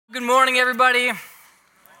Good morning, everybody.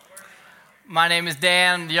 My name is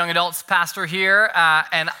Dan, the young adults pastor here,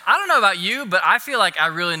 and I don't know about you, but I feel like I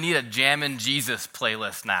really need a Jammin' Jesus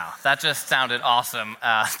playlist now. That just sounded awesome.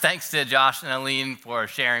 Thanks to Josh and Aline for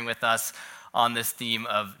sharing with us on this theme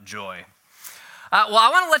of joy. Well, I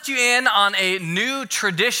want to let you in on a new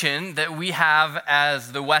tradition that we have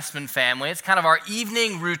as the Westman family. It's kind of our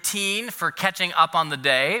evening routine for catching up on the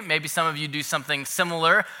day. Maybe some of you do something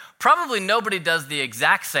similar. Probably nobody does the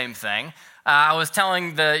exact same thing. I was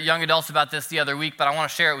telling the young adults about this the other week, but I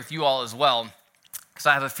want to share it with you all as well, because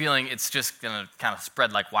I have a feeling it's just going to kind of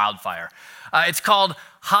spread like wildfire. It's called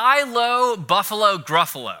High-Low Buffalo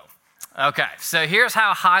Gruffalo. Okay, so here's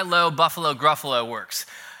how High-Low Buffalo Gruffalo works.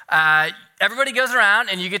 Everybody goes around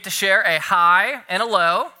and you get to share a high and a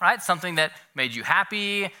low, right? Something that made you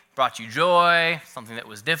happy, brought you joy, something that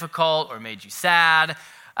was difficult or made you sad.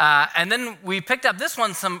 And then we picked up this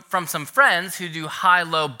one from some friends who do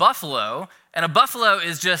high-low buffalo. And a buffalo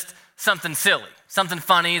is just something silly, something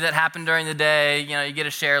funny that happened during the day. You know, you get to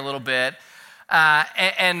share a little bit.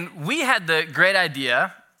 And we had the great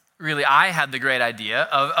idea, really I had the great idea,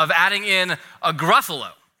 of adding in a gruffalo.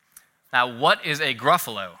 Now, what is a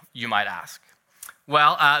gruffalo, you might ask?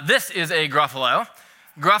 Well, this is a gruffalo.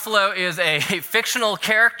 Gruffalo is a fictional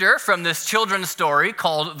character from this children's story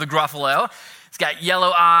called The Gruffalo. It's got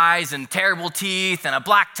yellow eyes and terrible teeth and a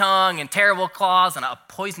black tongue and terrible claws and a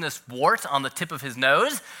poisonous wart on the tip of his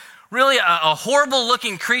nose. Really a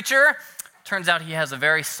horrible-looking creature. Turns out he has a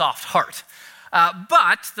very soft heart.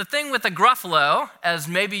 But the thing with the gruffalo, as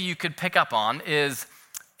maybe you could pick up on, is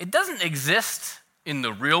it doesn't exist in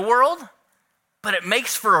the real world, but it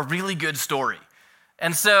makes for a really good story.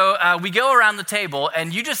 And so we go around the table,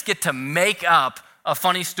 and you just get to make up a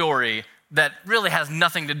funny story that really has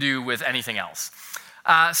nothing to do with anything else.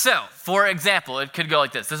 So, for example, it could go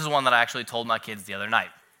like this. This is one that I actually told my kids the other night.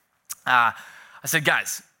 I said,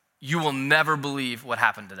 guys, you will never believe what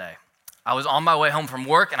happened today. I was on my way home from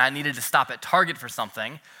work, and I needed to stop at Target for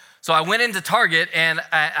something. So I went into Target, and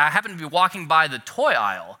I happened to be walking by the toy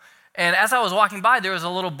aisle. And as I was walking by, there was a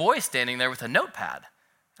little boy standing there with a notepad.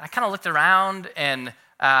 I kind of looked around, and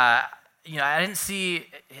I didn't see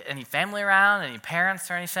any family around, any parents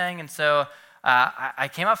or anything. And so I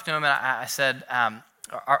came up to him, and I said,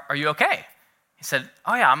 are you okay? He said,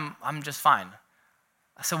 oh yeah, I'm just fine.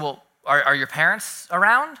 I said, well, are your parents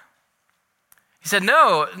around? He said,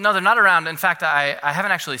 no, they're not around. In fact, I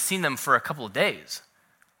haven't actually seen them for a couple of days.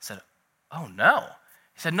 I said, oh no.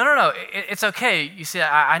 He said, no, it's okay. You see,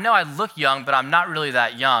 I know I look young, but I'm not really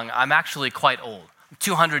that young. I'm actually quite old. I'm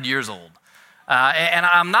 200 years old. And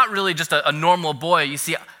I'm not really just a normal boy. You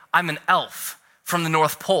see, I'm an elf from the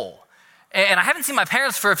North Pole. And I haven't seen my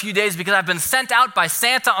parents for a few days because I've been sent out by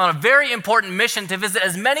Santa on a very important mission to visit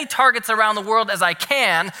as many Targets around the world as I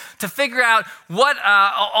can to figure out what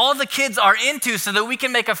all the kids are into so that we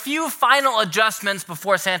can make a few final adjustments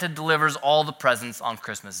before Santa delivers all the presents on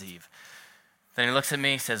Christmas Eve. Then he looks at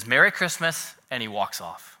me, says, Merry Christmas, and he walks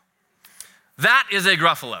off. That is a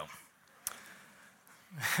gruffalo.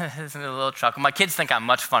 Isn't it a little chuckle? My kids think I'm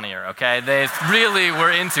much funnier, okay? They really were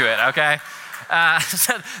into it, okay?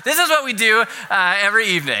 So this is what we do every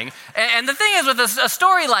evening. And the thing is, with a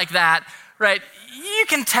story like that, right, you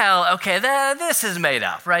can tell, okay, this is made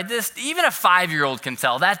up, right? Even a 5-year-old can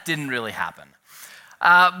tell that didn't really happen.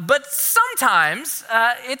 But sometimes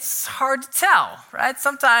it's hard to tell, right?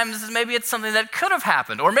 Sometimes maybe it's something that could have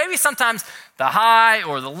happened. Or maybe sometimes the high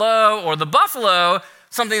or the low or the buffalo,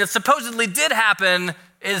 something that supposedly did happen,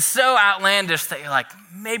 is so outlandish that you're like,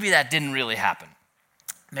 maybe that didn't really happen.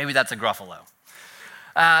 Maybe that's a gruffalo.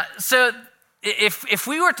 So if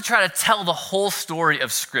we were to try to tell the whole story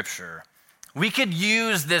of Scripture, we could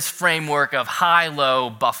use this framework of high, low,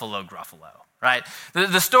 buffalo, gruffalo, right?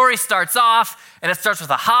 The story starts off, and it starts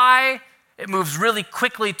with a high. It moves really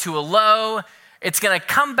quickly to a low. It's going to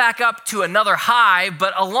come back up to another high,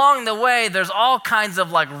 but along the way, there's all kinds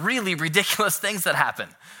of like really ridiculous things that happen,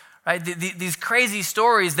 right? These crazy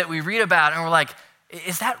stories that we read about, and we're like,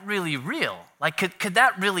 is that really real? Like, could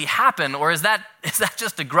that really happen, or is that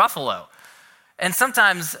just a gruffalo? And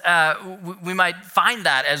sometimes we might find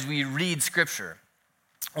that as we read Scripture.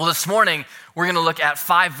 Well, this morning, we're going to look at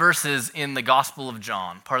 5 verses in the Gospel of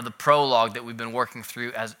John, part of the prologue that we've been working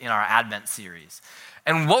through in our Advent series.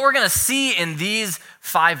 And what we're going to see in these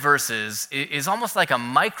 5 verses is almost like a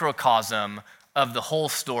microcosm of the whole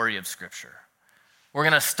story of Scripture. We're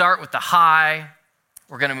going to start with the high.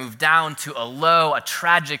 We're going to move down to a low, a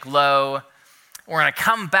tragic low. We're going to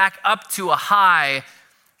come back up to a high,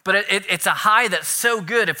 but it's a high that's so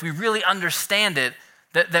good, if we really understand it,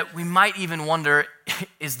 that we might even wonder,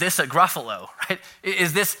 is this a Gruffalo, right?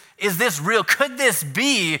 Is this real? Could this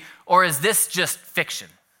be, or is this just fiction?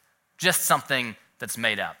 Just something that's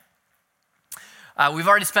made up? We've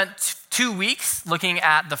already spent 2 weeks looking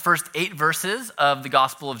at the first 8 verses of the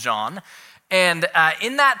Gospel of John. And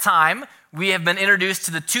in that time, we have been introduced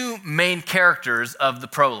to the 2 main characters of the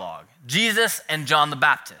prologue, Jesus and John the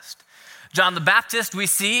Baptist. John the Baptist, we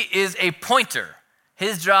see, is a pointer.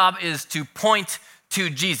 His job is to point to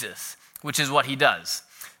Jesus, which is what he does.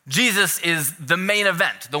 Jesus is the main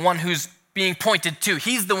event, the one who's being pointed to.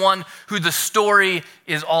 He's the one who the story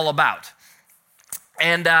is all about.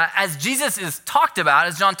 And as Jesus is talked about,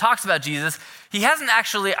 as John talks about Jesus, he hasn't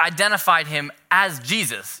actually identified him as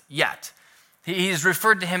Jesus yet. He's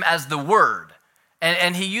referred to him as the Word.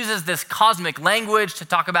 And he uses this cosmic language to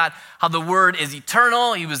talk about how the Word is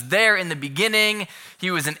eternal. He was there in the beginning.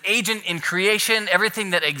 He was an agent in creation.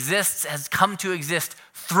 Everything that exists has come to exist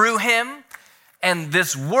through him. And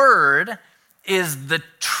this Word is the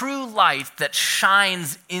true light that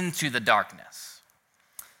shines into the darkness.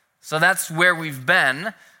 So that's where we've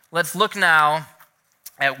been. Let's look now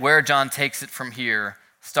at where John takes it from here,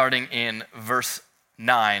 starting in verse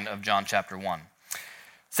 9 of John chapter 1. It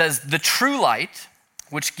says, "The true light,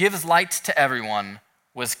 which gives light to everyone,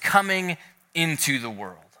 was coming into the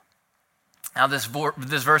world." Now this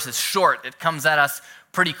verse is short. It comes at us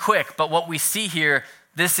pretty quick, but what we see here,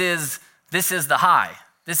 this is the high.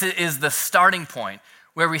 This is the starting point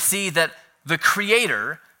where we see that the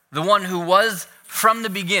Creator, the one who was from the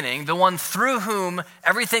beginning, the one through whom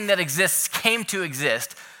everything that exists came to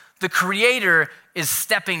exist, the Creator is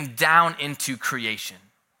stepping down into creation.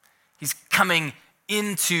 He's coming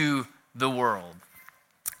into the world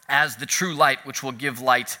as the true light, which will give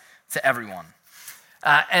light to everyone.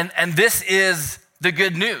 And this is the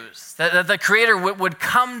good news, that the Creator would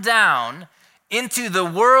come down into the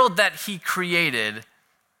world that he created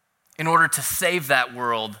in order to save that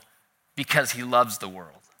world because he loves the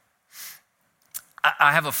world.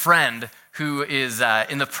 I have a friend who is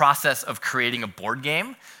in the process of creating a board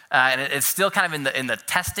game, and it's still kind of in the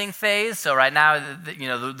testing phase. So right now,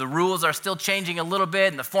 the rules are still changing a little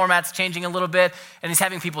bit, and the format's changing a little bit, and he's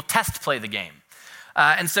having people test play the game.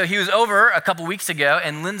 And so he was over a couple weeks ago,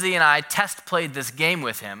 and Lindsay and I test played this game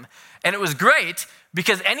with him, and it was great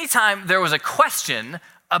because anytime there was a question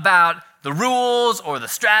about the rules or the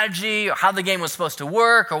strategy or how the game was supposed to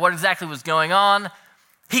work or what exactly was going on,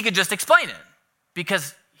 he could just explain it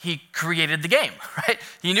because he created the game, right?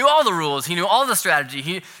 He knew all the rules. He knew all the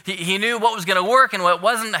strategy. He knew what was going to work and what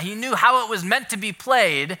wasn't. He knew how it was meant to be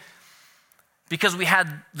played because we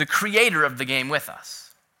had the creator of the game with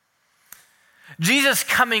us. Jesus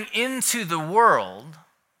coming into the world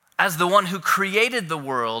as the one who created the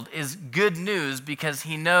world is good news because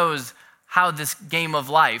he knows how this game of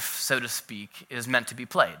life, so to speak, is meant to be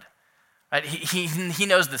played. Right? He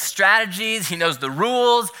knows the strategies, he knows the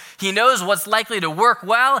rules, he knows what's likely to work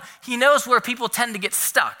well, he knows where people tend to get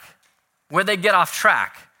stuck, where they get off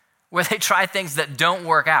track, where they try things that don't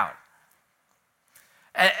work out.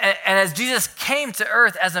 And as Jesus came to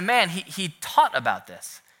earth as a man, he taught about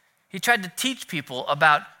this. He tried to teach people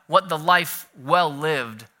about what the life well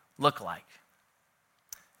lived looked like.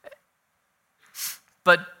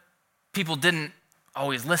 But people didn't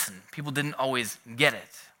always listen. People didn't always get it.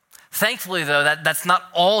 Thankfully, though, that's not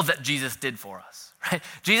all that Jesus did for us. Right?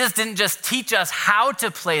 Jesus didn't just teach us how to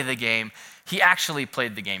play the game. He actually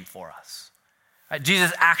played the game for us. Right?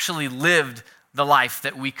 Jesus actually lived the life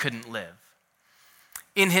that we couldn't live.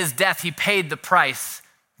 In his death, he paid the price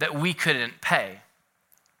that we couldn't pay.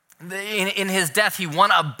 In his death, he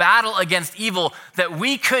won a battle against evil that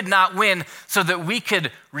we could not win so that we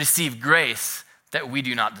could receive grace that we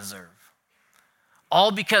do not deserve.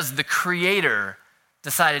 All because the Creator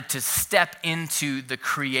decided to step into the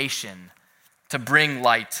creation to bring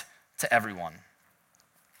light to everyone.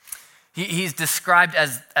 He's described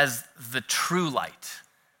as the true light.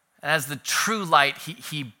 As the true light,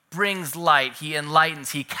 he brings light, he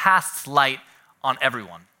enlightens, he casts light on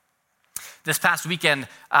everyone. This past weekend,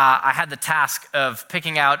 I had the task of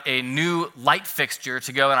picking out a new light fixture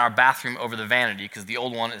to go in our bathroom over the vanity because the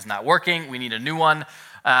old one is not working. We need a new one.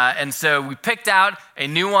 And so we picked out a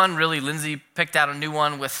new one. Really, Lindsay picked out a new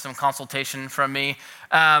one with some consultation from me.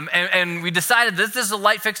 And we decided this is a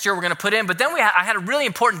light fixture we're going to put in. But then I had a really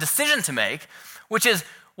important decision to make, which is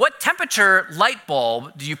what temperature light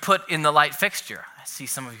bulb do you put in the light fixture? I see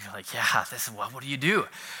some of you are like, yeah, this is what do you do?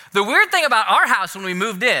 The weird thing about our house when we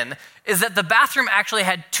moved in is that the bathroom actually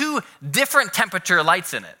had 2 different temperature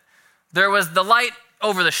lights in it. There was the light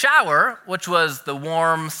over the shower, which was the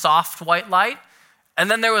warm, soft white light. And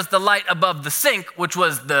then there was the light above the sink, which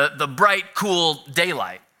was the bright, cool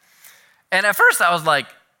daylight. And at first I was like,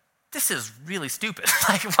 this is really stupid.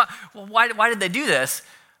 Like, why did they do this?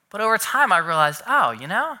 But over time I realized,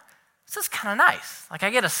 this is kind of nice. Like, I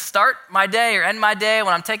get to start my day or end my day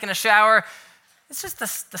when I'm taking a shower. It's just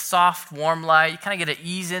the soft, warm light. You kind of get to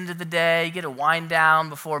ease into the day. You get to wind down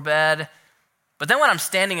before bed. But then when I'm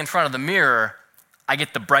standing in front of the mirror, I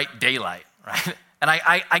get the bright daylight, right? And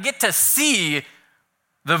I get to see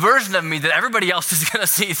the version of me that everybody else is going to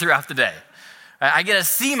see throughout the day. Right? I get to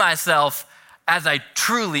see myself as I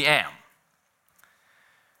truly am.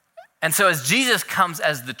 And so as Jesus comes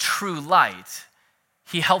as the true light,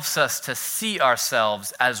 he helps us to see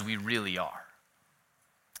ourselves as we really are.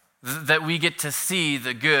 That we get to see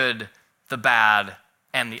the good, the bad,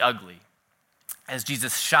 and the ugly as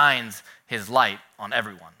Jesus shines his light on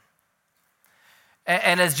everyone.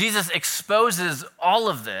 And as Jesus exposes all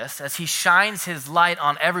of this, as he shines his light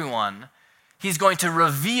on everyone, he's going to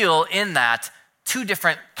reveal in that two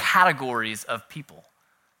different categories of people,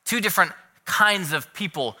 two different kinds of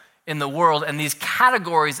people in the world. And these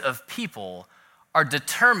categories of people are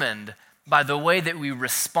determined by the way that we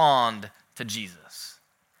respond to Jesus,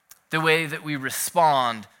 the way that we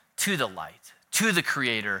respond to the light, to the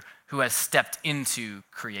Creator who has stepped into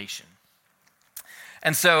creation.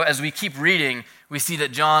 And so as we keep reading, we see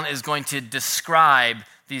that John is going to describe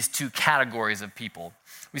these two categories of people.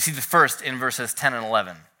 We see the first in verses 10 and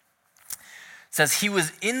 11. It says, "He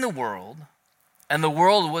was in the world, and the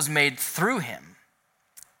world was made through him,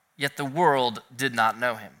 yet the world did not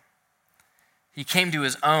know him. He came to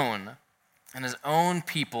his own, and his own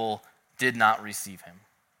people did not receive him."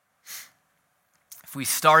 If we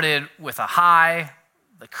started with a high,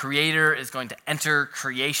 the Creator is going to enter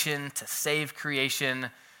creation to save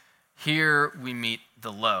creation. Here we meet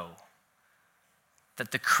the low,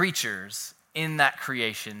 that the creatures in that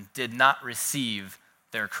creation did not receive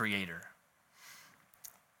their Creator.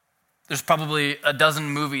 There's probably a dozen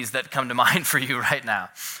movies that come to mind for you right now,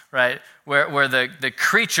 right? Where the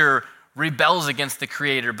creature rebels against the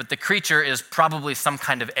Creator, but the creature is probably some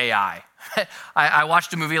kind of AI. I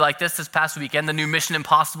watched a movie like this past weekend, the new Mission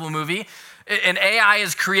Impossible movie. An AI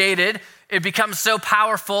is created, it becomes so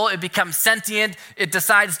powerful, it becomes sentient, it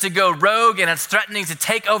decides to go rogue, and it's threatening to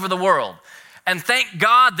take over the world. And thank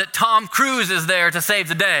God that Tom Cruise is there to save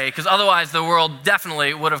the day, because otherwise the world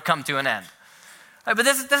definitely would have come to an end. Right, but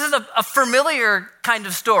this is a familiar kind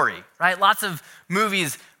of story, right? Lots of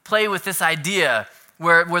movies play with this idea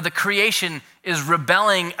where the creation is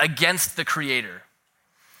rebelling against the Creator.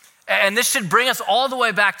 And this should bring us all the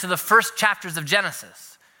way back to the first chapters of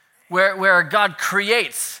Genesis, where God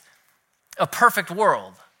creates a perfect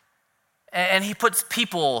world. And he puts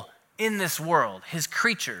people in this world, his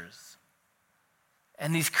creatures.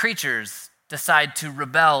 And these creatures decide to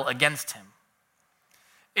rebel against him.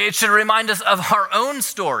 It should remind us of our own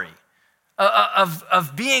story,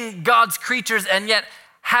 of being God's creatures and yet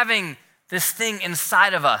having this thing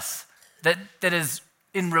inside of us that is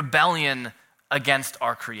in rebellion against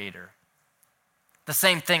our Creator. The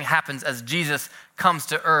same thing happens as Jesus comes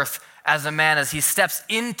to earth as a man, as he steps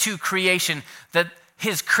into creation, that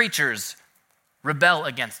his creatures rebel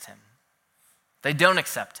against him. They don't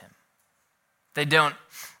accept him. They don't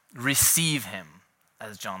receive him,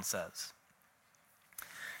 as John says.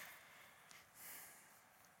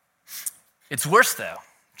 It's worse though,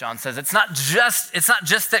 John says. It's not just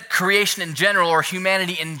that creation in general or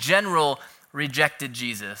humanity in general rejected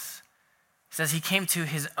Jesus. He says he came to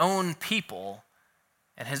his own people,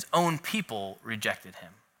 and his own people rejected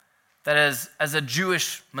him. That as a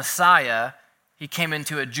Jewish Messiah, he came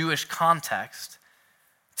into a Jewish context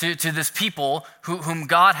to this people whom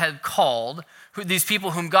God had called, these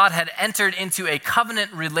people whom God had entered into a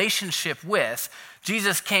covenant relationship with.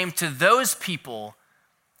 Jesus came to those people,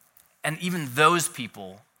 and even those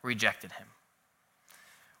people rejected him.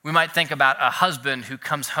 We might think about a husband who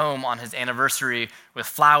comes home on his anniversary with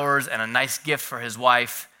flowers and a nice gift for his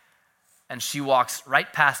wife, and she walks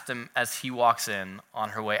right past him as he walks in on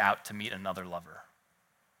her way out to meet another lover.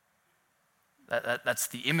 That's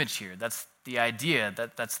the image here. That's the idea.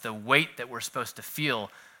 That's the weight that we're supposed to feel.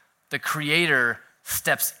 The Creator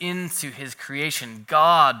steps into his creation.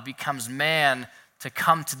 God becomes man to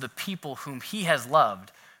come to the people whom he has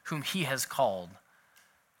loved, whom he has called,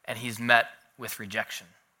 and he's met with rejection.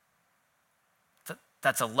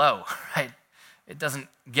 That's a low, right? It doesn't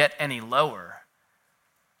get any lower.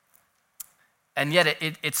 And yet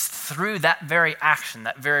it's through that very action,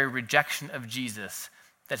 that very rejection of Jesus,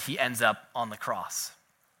 that he ends up on the cross.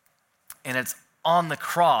 And it's on the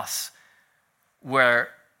cross where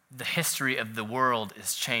the history of the world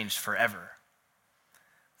is changed forever.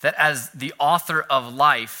 that as the author of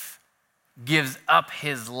life gives up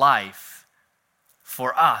his life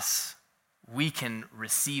for us, we can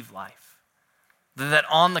receive life. That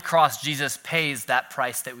on the cross, Jesus pays that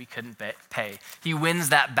price that we couldn't pay. He wins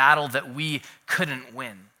that battle that we couldn't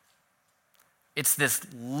win. It's this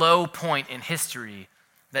low point in history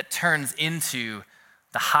that turns into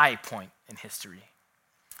the high point in history.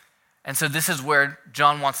 And so this is where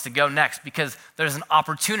John wants to go next, because there's an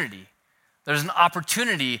opportunity. There's an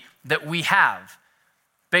opportunity that we have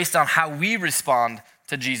based on how we respond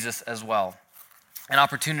to Jesus as well. An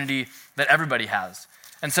opportunity that everybody has.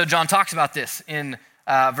 And so John talks about this in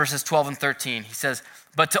verses 12 and 13. He says,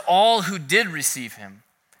 "But to all who did receive him,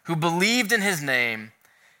 who believed in his name,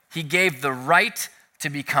 he gave the right to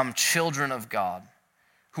become children of God,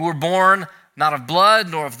 who were born not of blood,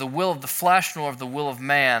 nor of the will of the flesh, nor of the will of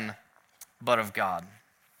man, but of God."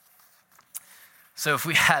 So if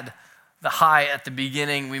we had the high at the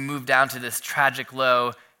beginning, we move down to this tragic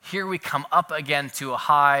low. Here we come up again to a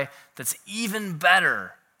high that's even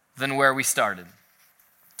better than where we started.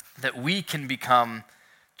 That we can become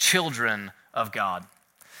children of God.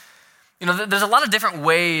 You know, there's a lot of different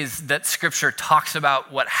ways that Scripture talks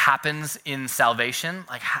about what happens in salvation.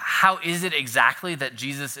 Like, how is it exactly that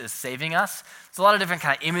Jesus is saving us? There's a lot of different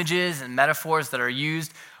kind of images and metaphors that are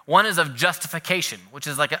used. One is of justification, which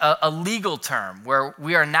is like a legal term where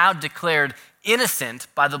we are now declared innocent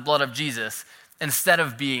by the blood of Jesus instead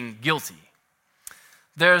of being guilty.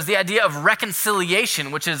 There's the idea of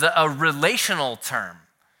reconciliation, which is a relational term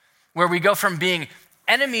where we go from being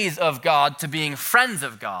enemies of God to being friends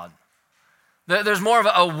of God. There's more of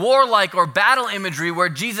a warlike or battle imagery where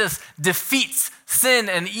Jesus defeats sin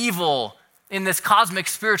and evil in this cosmic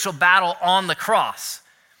spiritual battle on the cross.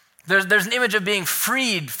 There's an image of being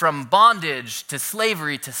freed from bondage to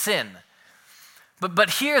slavery to sin. But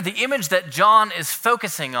here, the image that John is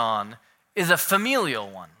focusing on is a familial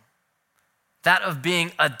one, that of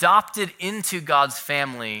being adopted into God's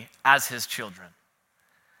family as his children.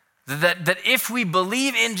 That if we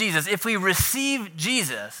believe in Jesus, if we receive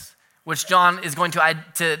Jesus, which John is going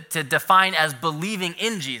to define as believing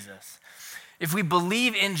in Jesus, if we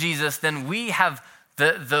believe in Jesus, then we have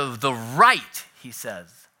the right, he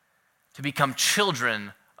says, to become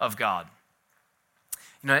children of God.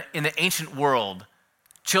 You know, in the ancient world,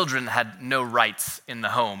 children had no rights in the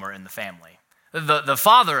home or in the family. The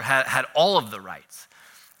father had all of the rights.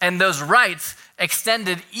 And those rights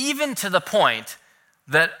extended even to the point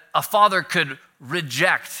that a father could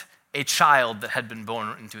reject a child that had been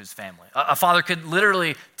born into his family. A father could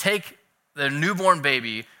literally take their newborn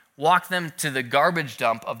baby, walk them to the garbage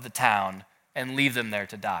dump of the town, and leave them there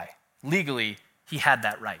to die. Legally, he had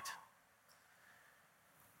that right.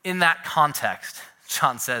 In that context,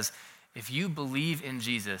 John says, if you believe in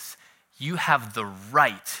Jesus, you have the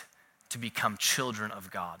right to become children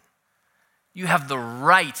of God. You have the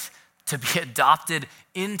right to be adopted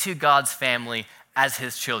into God's family as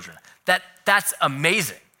his children. That's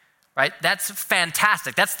amazing, right? That's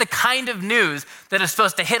fantastic. That's the kind of news that is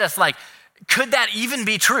supposed to hit us like, could that even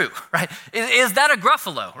be true, right? Is that a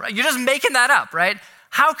Gruffalo, right? You're just making that up, right?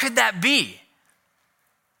 How could that be?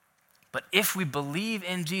 But if we believe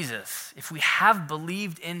in Jesus, if we have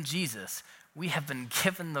believed in Jesus, we have been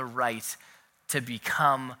given the right to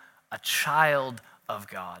become a child of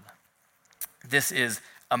God. This is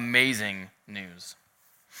amazing news.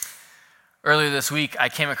 Earlier this week, I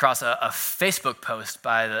came across a Facebook post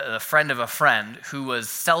by the friend of a friend who was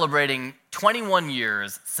celebrating 21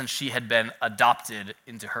 years since she had been adopted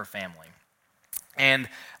into her family. And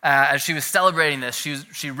as she was celebrating this,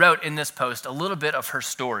 she wrote in this post a little bit of her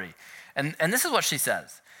story. And this is what she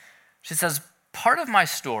says. She says, part of my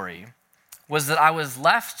story was that I was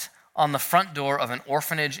left on the front door of an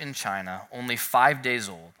orphanage in China, only 5 days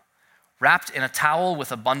old, wrapped in a towel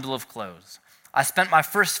with a bundle of clothes. I spent my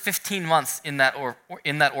first 15 months in that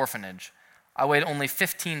orphanage. I weighed only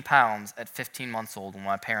 15 pounds at 15 months old when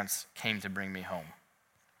my parents came to bring me home.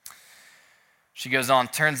 She goes on,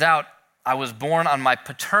 turns out I was born on my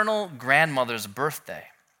paternal grandmother's birthday.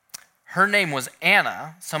 Her name was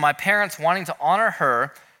Anna, so my parents, wanting to honor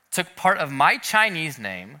her, took part of my Chinese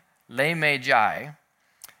name, Lei Mei Jai,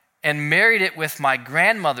 and married it with my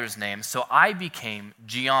grandmother's name, so I became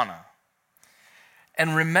Gianna.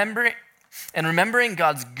 And remembering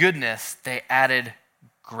God's goodness, they added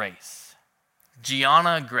Grace.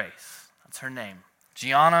 Gianna Grace, that's her name.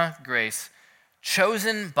 Gianna Grace,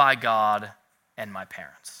 chosen by God and my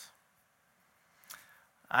parents.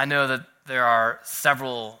 I know that there are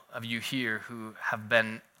several of you here who have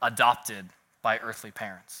been adopted by earthly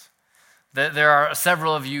parents. There are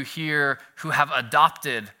several of you here who have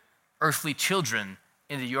adopted earthly children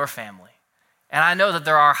into your family. And I know that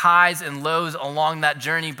there are highs and lows along that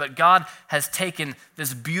journey, but God has taken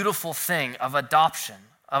this beautiful thing of adoption,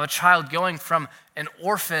 of a child going from an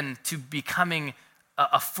orphan to becoming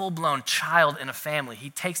a full-blown child in a family. He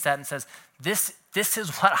takes that and says, this is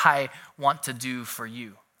what I want to do for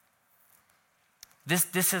you.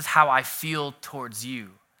 This is how I feel towards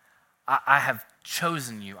you. I have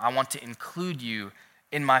chosen you. I want to include you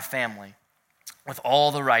in my family with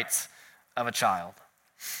all the rights of a child.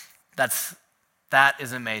 That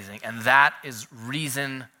is amazing, and that is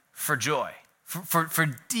reason for joy, for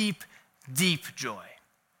deep, deep joy.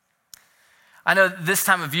 I know this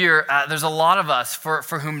time of year, there's a lot of us for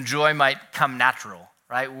whom joy might come natural,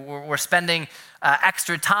 right? We're spending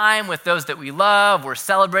extra time with those that we love. We're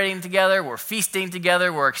celebrating together. We're feasting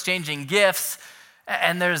together. We're exchanging gifts.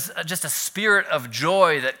 And there's just a spirit of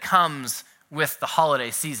joy that comes with the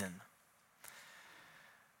holiday season.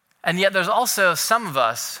 And yet there's also some of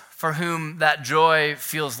us for whom that joy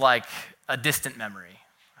feels like a distant memory,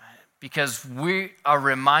 right? Because we are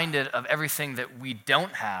reminded of everything that we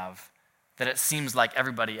don't have that it seems like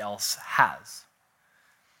everybody else has.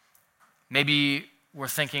 Maybe we're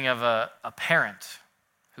thinking of a parent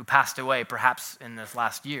who passed away perhaps in this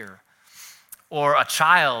last year, or a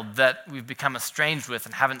child that we've become estranged with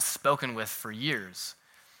and haven't spoken with for years.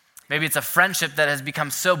 Maybe it's a friendship that has become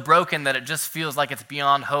so broken that it just feels like it's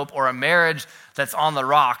beyond hope, or a marriage that's on the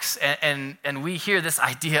rocks. And we hear this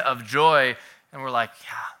idea of joy and we're like,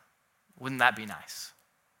 yeah, wouldn't that be nice?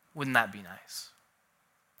 Wouldn't that be nice?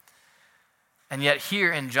 And yet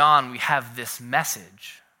here in John, we have this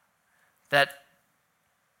message that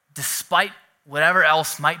despite whatever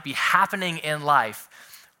else might be happening in life,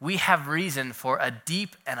 we have reason for a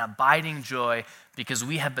deep and abiding joy because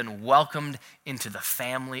we have been welcomed into the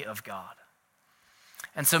family of God.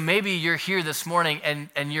 And so maybe you're here this morning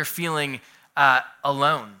and you're feeling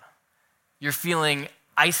alone. You're feeling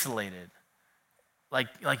isolated. Like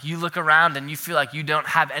you look around and you feel like you don't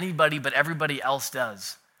have anybody, but everybody else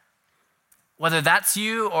does. Whether that's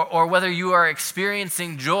you or whether you are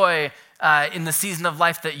experiencing joy in the season of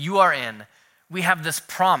life that you are in, we have this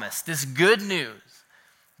promise, this good news,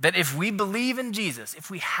 that if we believe in Jesus, if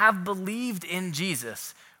we have believed in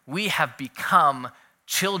Jesus, we have become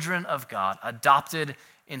children of God, adopted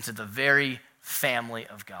into the very family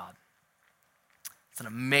of God. It's an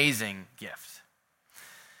amazing gift.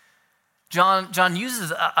 John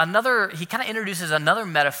uses he kind of introduces another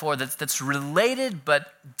metaphor that's related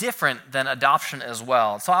but different than adoption as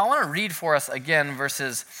well. So I want to read for us again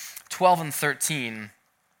verses 12 and 13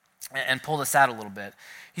 and pull this out a little bit.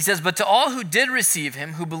 He says, "But to all who did receive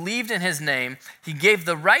him, who believed in his name, he gave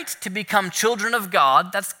the right to become children of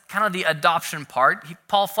God." That's kind of the adoption part.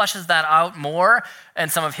 Paul fleshes that out more in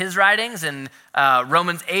some of his writings in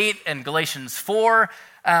Romans 8 and Galatians 4.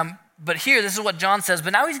 But here, this is what John says.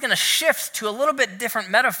 But now he's going to shift to a little bit different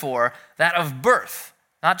metaphor, that of birth.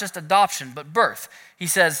 Not just adoption, but birth. He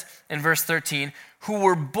says in verse 13, "Who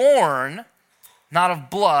were born not of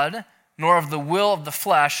blood, nor of the will of the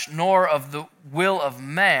flesh, nor of the will of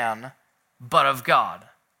man, but of God."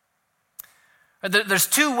 There's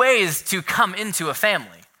two ways to come into a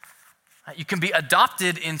family. You can be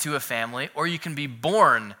adopted into a family, or you can be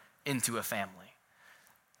born into a family.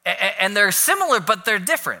 And they're similar, but they're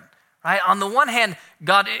different. Right? On the one hand,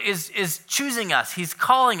 God is choosing us. He's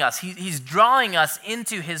calling us. He's drawing us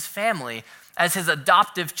into his family as his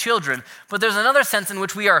adoptive children. But there's another sense in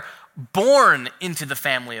which we are born into the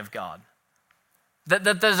family of God.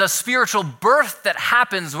 That there's a spiritual birth that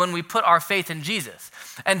happens when we put our faith in Jesus.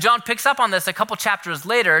 And John picks up on this a couple chapters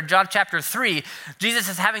later. John chapter 3, Jesus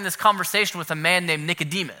is having this conversation with a man named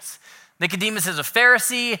Nicodemus. Nicodemus is a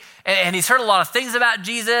Pharisee, and he's heard a lot of things about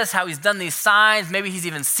Jesus, how he's done these signs. Maybe he's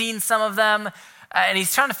even seen some of them. And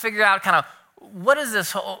he's trying to figure out kind of, what is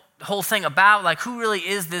this whole thing about? Like, who really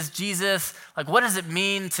is this Jesus? Like, what does it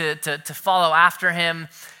mean to follow after him?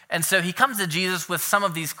 And so he comes to Jesus with some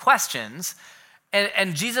of these questions,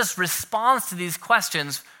 and Jesus responds to these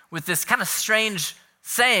questions with this kind of strange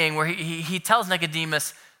saying where he tells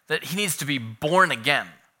Nicodemus that he needs to be born again.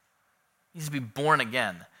 He needs to be born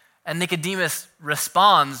again. And Nicodemus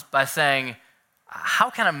responds by saying,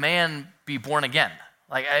 how can a man be born again?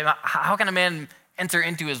 Like, how can a man enter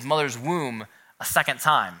into his mother's womb a second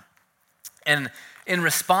time? And in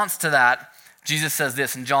response to that, Jesus says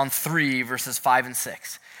this in John 3, verses 5 and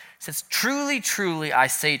 6. He says, "Truly, truly, I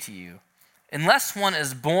say to you, unless one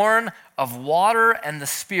is born of water and the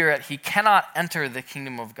Spirit, he cannot enter the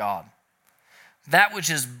kingdom of God. That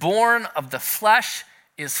which is born of the flesh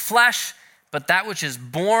is flesh, but that which is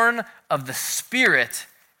born of the Spirit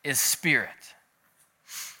is spirit."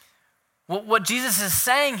 What Jesus is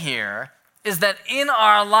saying here is that in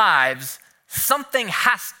our lives, something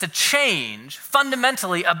has to change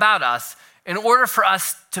fundamentally about us in order for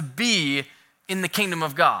us to be in the kingdom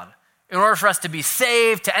of God. In order for us to be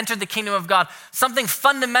saved, to enter the kingdom of God, something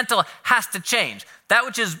fundamental has to change. That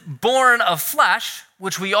which is born of flesh,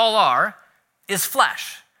 which we all are, is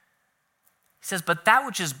flesh. He says, but that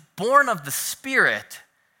which is born of the Spirit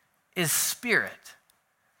is spirit.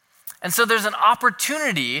 And so there's an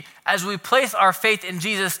opportunity as we place our faith in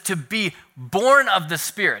Jesus to be born of the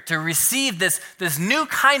Spirit, to receive this new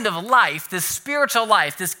kind of life, this spiritual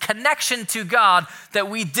life, this connection to God that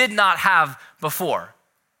we did not have before.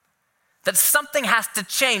 That something has to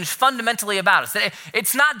change fundamentally about us. That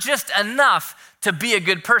it's not just enough to be a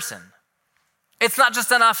good person. It's not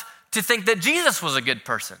just enough to think that Jesus was a good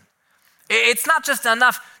person. It's not just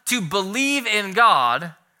enough to believe in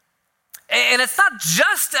God. And it's not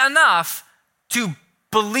just enough to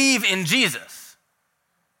believe in Jesus.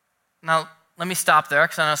 Now, let me stop there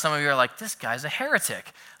because I know some of you are like, this guy's a heretic.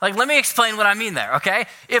 Like, let me explain what I mean there, okay?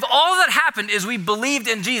 If all that happened is we believed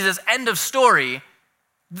in Jesus, end of story,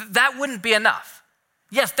 that wouldn't be enough.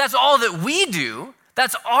 Yes, that's all that we do.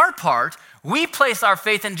 That's our part. We place our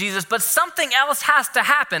faith in Jesus, but something else has to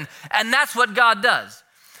happen, and that's what God does.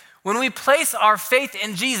 When we place our faith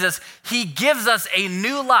in Jesus, he gives us a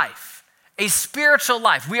new life, a spiritual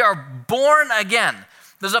life. We are born again.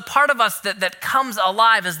 There's a part of us that comes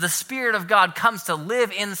alive as the Spirit of God comes to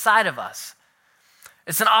live inside of us.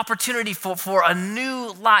 It's an opportunity for a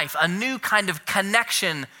new life, a new kind of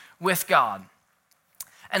connection with God.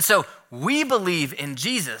 And so we believe in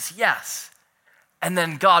Jesus, yes. And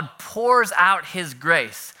then God pours out his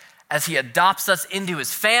grace as he adopts us into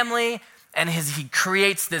his family and he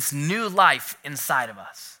creates this new life inside of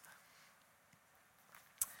us.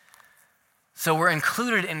 So we're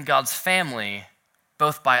included in God's family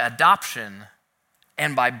both by adoption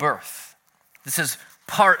and by birth. This is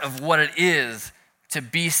part of what it is to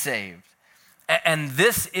be saved. And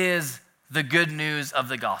this is the good news of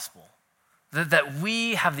the gospel, that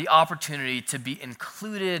we have the opportunity to be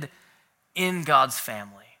included in God's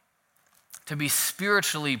family, to be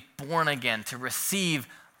spiritually born again, to receive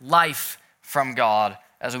life from God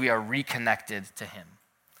as we are reconnected to him.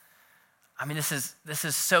 I mean, this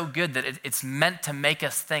is so good that it's meant to make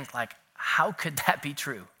us think like, how could that be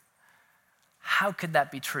true? How could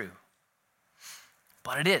that be true?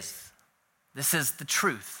 But it is. This is the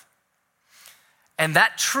truth. And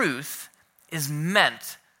that truth is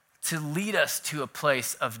meant to lead us to a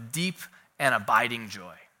place of deep and abiding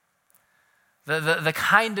joy. The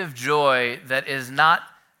kind of joy that is not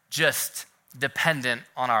just dependent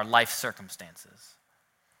on our life circumstances.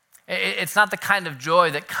 It's not the kind of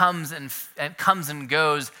joy that comes and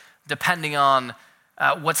goes depending on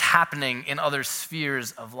what's happening in other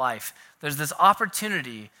spheres of life. There's this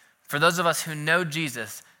opportunity for those of us who know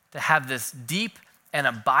Jesus to have this deep and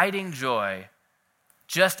abiding joy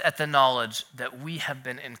just at the knowledge that we have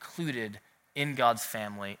been included in God's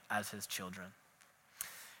family as his children.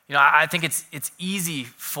 You know, I think it's easy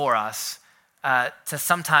for us to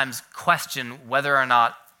sometimes question whether or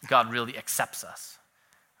not God really accepts us.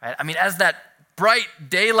 Right? I mean, as that bright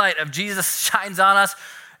daylight of Jesus shines on us,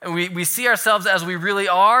 and we see ourselves as we really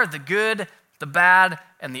are, the good, the bad,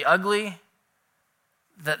 and the ugly,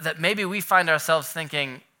 that maybe we find ourselves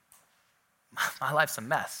thinking, my life's a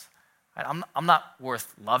mess. Right? I'm not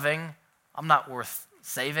worth loving. I'm not worth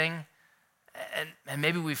saving. And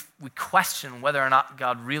maybe we question whether or not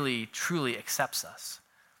God really, truly accepts us.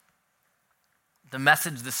 The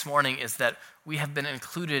message this morning is that we have been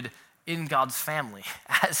included in God's family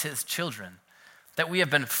as his children, that we have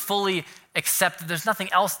been fully accepted. There's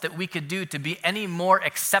nothing else that we could do to be any more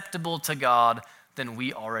acceptable to God than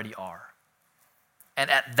we already are.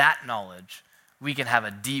 And at that knowledge, we can have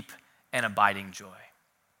a deep and abiding joy.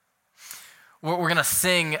 We're going to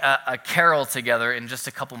sing a carol together in just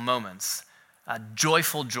a couple moments.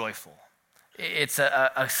 Joyful, Joyful. It's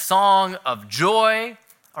a song of joy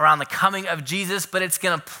around the coming of Jesus, but it's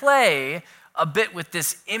going to play a bit with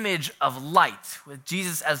this image of light, with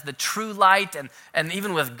Jesus as the true light and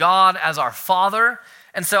even with God as our Father.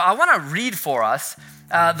 And so I want to read for us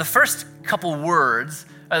the first couple words,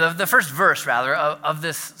 or the first verse rather, of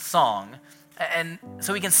this song, and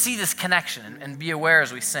so we can see this connection and be aware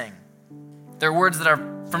as we sing. They're words that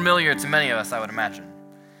are familiar to many of us, I would imagine.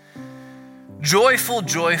 Joyful,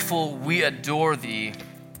 joyful, we adore thee,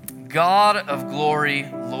 God of glory,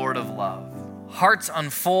 Lord of love. Hearts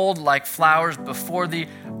unfold like flowers before thee,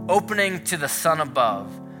 opening to the sun above.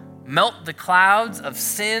 Melt the clouds of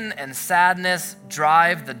sin and sadness,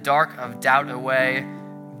 drive the dark of doubt away.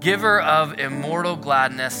 Giver of immortal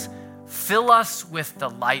gladness, fill us with the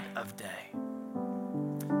light of day.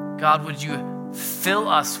 God, would you fill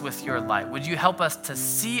us with your light? Would you help us to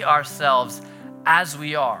see ourselves as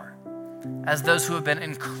we are, as those who have been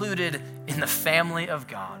included in the family of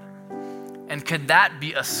God? And could that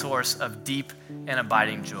be a source of deep and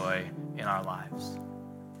abiding joy in our lives?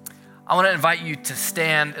 I want to invite you to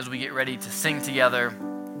stand as we get ready to sing together.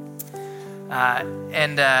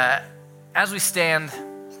 As we stand,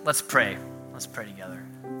 let's pray. Let's pray together.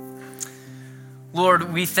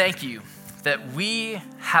 Lord, we thank you that we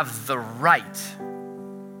have the right,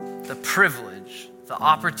 the privilege, the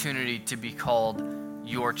opportunity to be called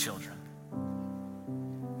your children.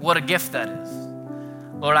 What a gift that is.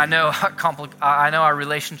 Lord, I know our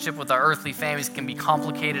relationship with our earthly families can be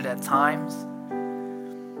complicated at times.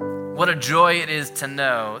 What a joy it is to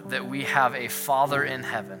know that we have a Father in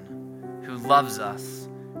heaven who loves us,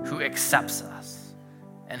 who accepts us,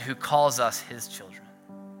 and who calls us his children.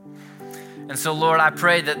 And so, Lord, I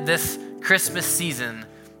pray that this Christmas season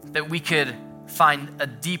that we could find a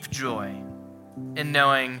deep joy in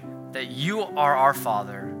knowing that you are our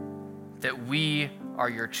Father, that we are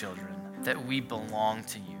your children, that we belong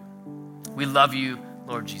to you. We love you,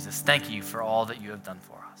 Lord Jesus. Thank you for all that you have done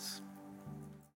for us.